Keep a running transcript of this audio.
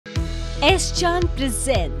S. Chan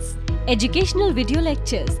presents educational video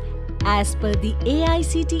lectures as per the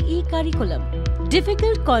AICTE curriculum.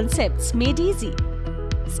 Difficult concepts made easy.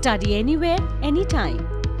 Study anywhere, anytime.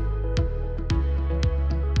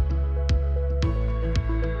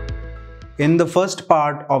 In the first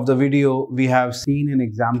part of the video, we have seen an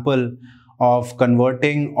example of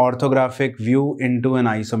converting orthographic view into an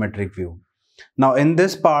isometric view. Now, in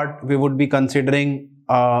this part, we would be considering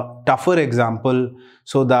a tougher example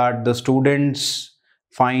so that the students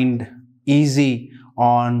find easy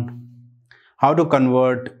on how to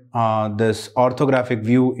convert this orthographic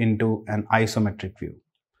view into an isometric view.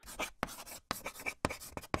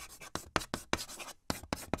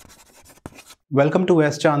 Welcome to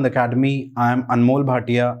S. Chan Academy. I am Anmol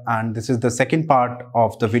Bhatia and this is the second part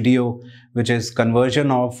of the video, which is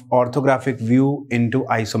conversion of orthographic view into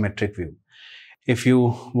isometric view. If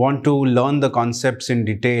you want to learn the concepts in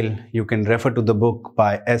detail, you can refer to the book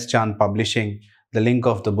by S. Chan Publishing. The link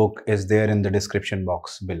of the book is there in the description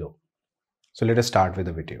box below. So let us start with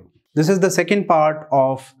the video. This is the second part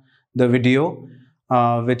of the video,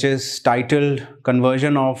 which is titled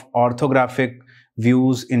Conversion of Orthographic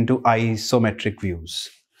Views into Isometric Views.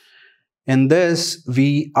 In this,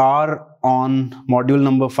 we are on module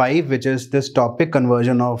number 5, which is this topic,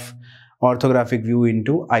 conversion of orthographic view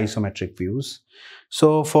into isometric views.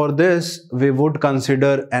 So for this, we would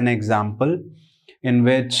consider an example in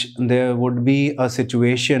which there would be a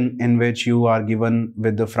situation in which you are given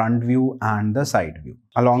with the front view and the side view.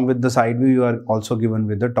 Along with the side view, you are also given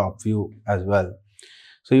with the top view as well.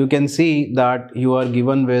 So you can see that you are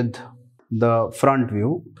given with the front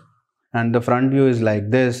view, and the front view is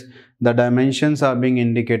like this. The dimensions are being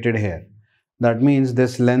indicated here. That means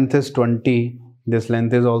this length is 20, this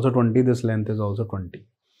length is also 20, this length is also 20.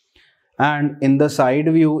 And in the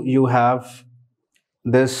side view, you have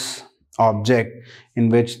this object in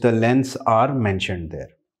which the lengths are mentioned there.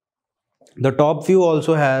 The top view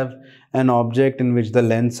also have an object in which the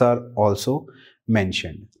lengths are also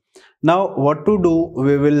mentioned. Now what to do?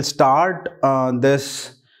 We will start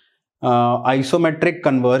this isometric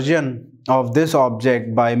conversion of this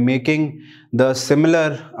object by making the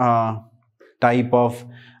similar type of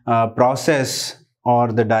process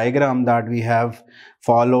or the diagram that we have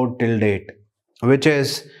followed till date, which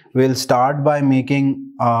is we'll start by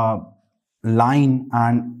making a line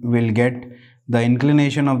and we'll get the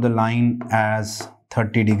inclination of the line as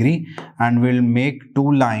 30 degree and we'll make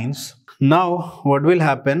two lines. Now what will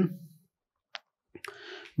happen?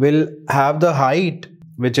 We'll have the height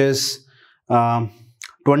which is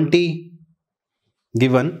 20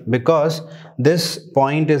 given because this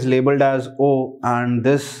point is labeled as O and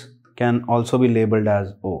this can also be labeled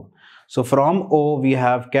as O. So from O we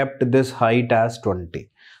have kept this height as 20.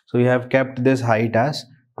 So we have kept this height as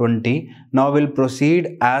 20. Now we'll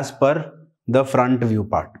proceed as per the front view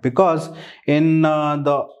part, because in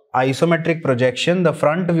the isometric projection the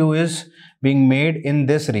front view is being made in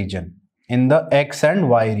this region, in the X and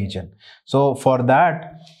Y region. So for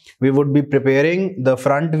that we would be preparing the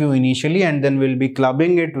front view initially and then we'll be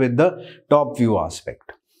clubbing it with the top view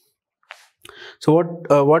aspect. So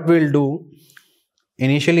what we'll do,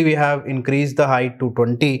 initially we have increased the height to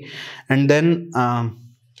 20 and then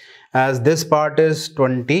as this part is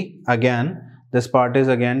 20 again, this part is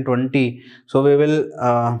again 20. So we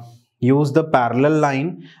will use the parallel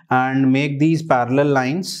line and make these parallel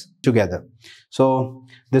lines together. So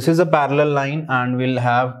this is a parallel line and we'll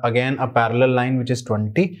have again a parallel line which is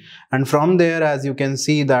 20, and from there as you can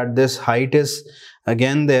see that this height is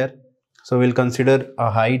again there. So we'll consider a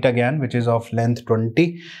height again which is of length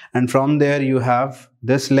 20, and from there you have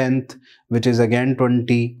this length which is again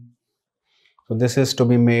 20. So this is to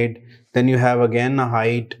be made. Then you have again a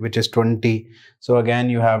height which is 20. So again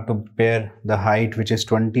you have to pair the height which is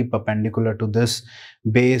 20 perpendicular to this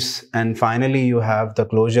base, and finally you have the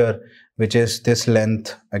closure which is this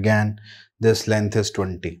length. Again this length is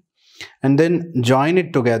 20, and then join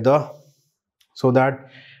it together so that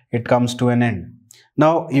it comes to an end.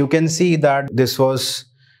 Now you can see that this was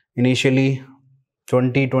initially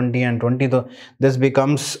 20, 20 and 20. So this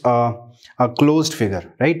becomes a closed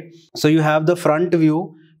figure, right? So you have the front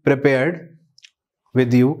view prepared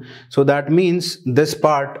with you. So that means this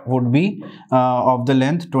part would be of the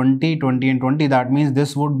length 20, 20 and 20. That means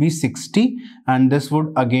this would be 60 and this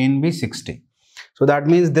would again be 60. So that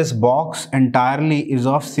means this box entirely is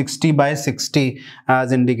of 60 by 60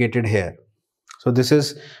 as indicated here. So this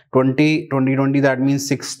is 20, 20, 20, that means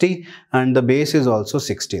 60, and the base is also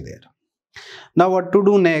 60 there. Now what to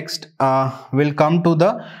do next? We'll come to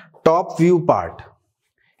the top view part.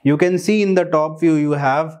 You can see in the top view you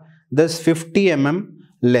have this 50 mm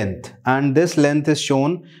length, and this length is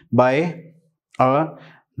shown by a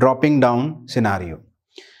dropping down scenario.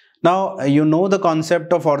 Now, you know the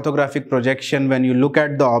concept of orthographic projection. When you look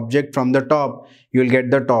at the object from the top, you will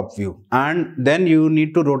get the top view, and then you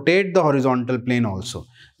need to rotate the horizontal plane also.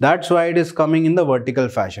 That's why it is coming in the vertical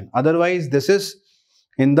fashion. Otherwise, this is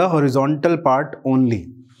in the horizontal part only.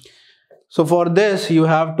 So for this, you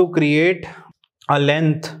have to create a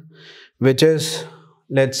length which is,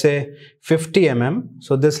 let's say, 50 mm.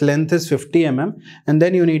 So this length is 50 mm, and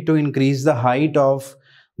then you need to increase the height of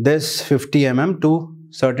this 50 mm to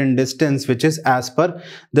certain distance, which is as per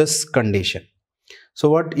this condition. So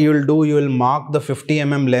what you will do, you will mark the 50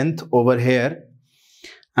 mm length over here,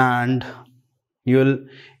 and you will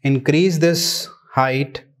increase this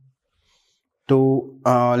height to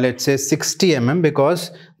let's say 60 mm,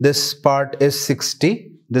 because this part is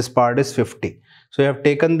 60, this part is 50. So you have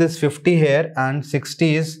taken this 50 here and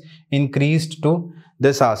 60 is increased to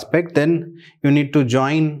this aspect. Then you need to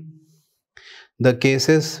join the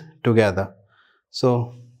cases together.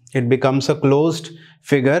 So it becomes a closed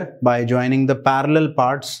figure by joining the parallel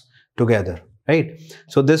parts together, right?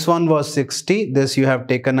 So this one was 60, this you have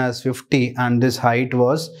taken as 50, and this height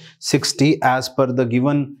was 60 as per the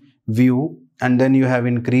given view, and then you have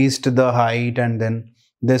increased the height, and then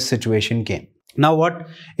this situation came. Now what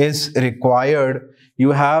is required?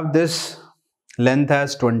 You have this length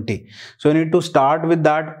as 20. So you need to start with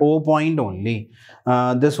that O point only.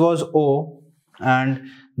 This was O, and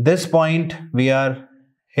this point we are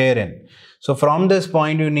herein. So from this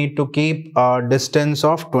point you need to keep a distance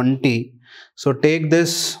of 20. So take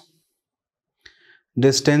this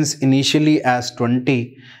distance initially as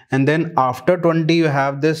 20, and then after 20 you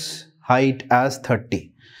have this height as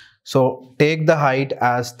 30. So take the height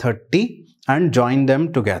as 30 and join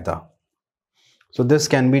them together. So this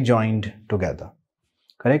can be joined together,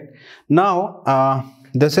 correct? Now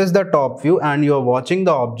this is the top view, and you are watching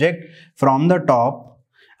the object from the top,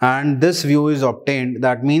 and this view is obtained.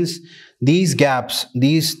 That means these gaps,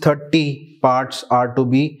 these 30 parts are to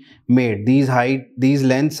be made. These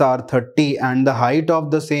lengths are 30 and the height of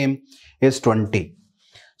the same is 20.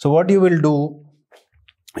 So what you will do,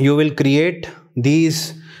 you will create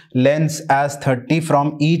these lengths as 30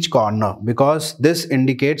 from each corner, because this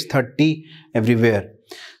indicates 30 everywhere.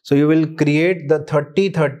 So you will create the 30,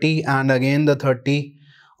 30 and again the 30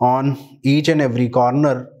 on each and every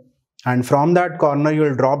corner, and from that corner you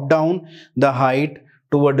will drop down the height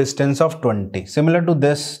to a distance of 20. Similar to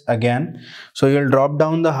this again. So you will drop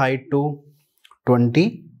down the height to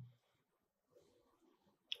 20,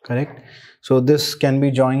 correct? So this can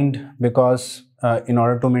be joined because in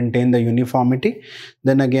order to maintain the uniformity.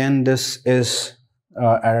 Then again this is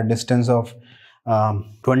at a distance of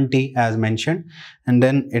 20 as mentioned, and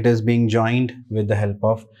then it is being joined with the help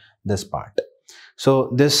of this part.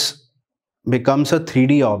 So this becomes a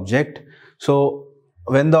 3D object. So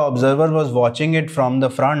when the observer was watching it from the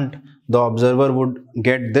front, the observer would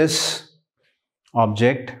get this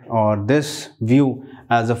object or this view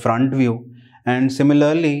as a front view, and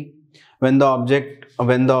similarly when the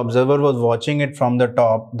observer was watching it from the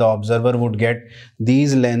top, the observer would get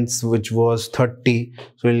these lengths which was 30.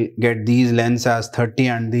 So we'll get these lengths as 30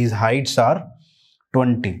 and these heights are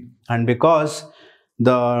 20. And because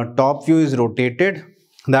the top view is rotated,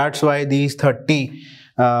 that's why these 30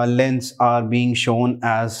 lengths are being shown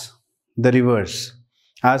as the reverse,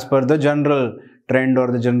 as per the general trend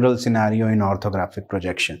or the general scenario in orthographic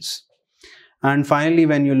projections. And finally,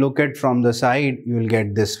 when you look at from the side, you will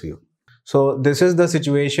get this view. So this is the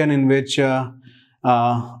situation in which a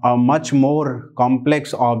much more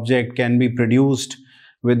complex object can be produced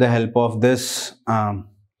with the help of this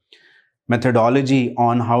methodology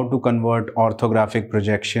on how to convert orthographic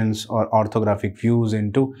projections or orthographic views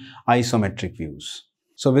into isometric views.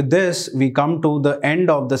 So with this, we come to the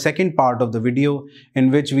end of the second part of the video,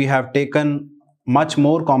 in which we have taken much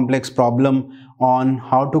more complex problem on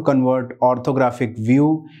how to convert orthographic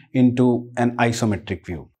view into an isometric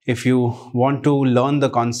view. If you want to learn the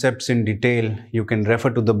concepts in detail, you can refer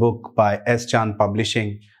to the book by S. Chand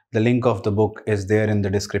Publishing. The link of the book is there in the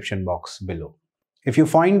description box below. If you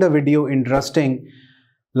find the video interesting,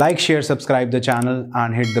 like, share, subscribe the channel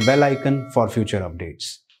and hit the bell icon for future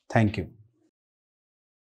updates. Thank you.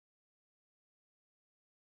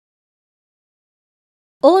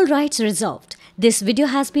 All rights reserved. This video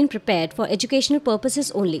has been prepared for educational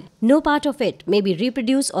purposes only. No part of it may be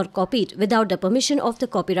reproduced or copied without the permission of the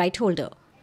copyright holder.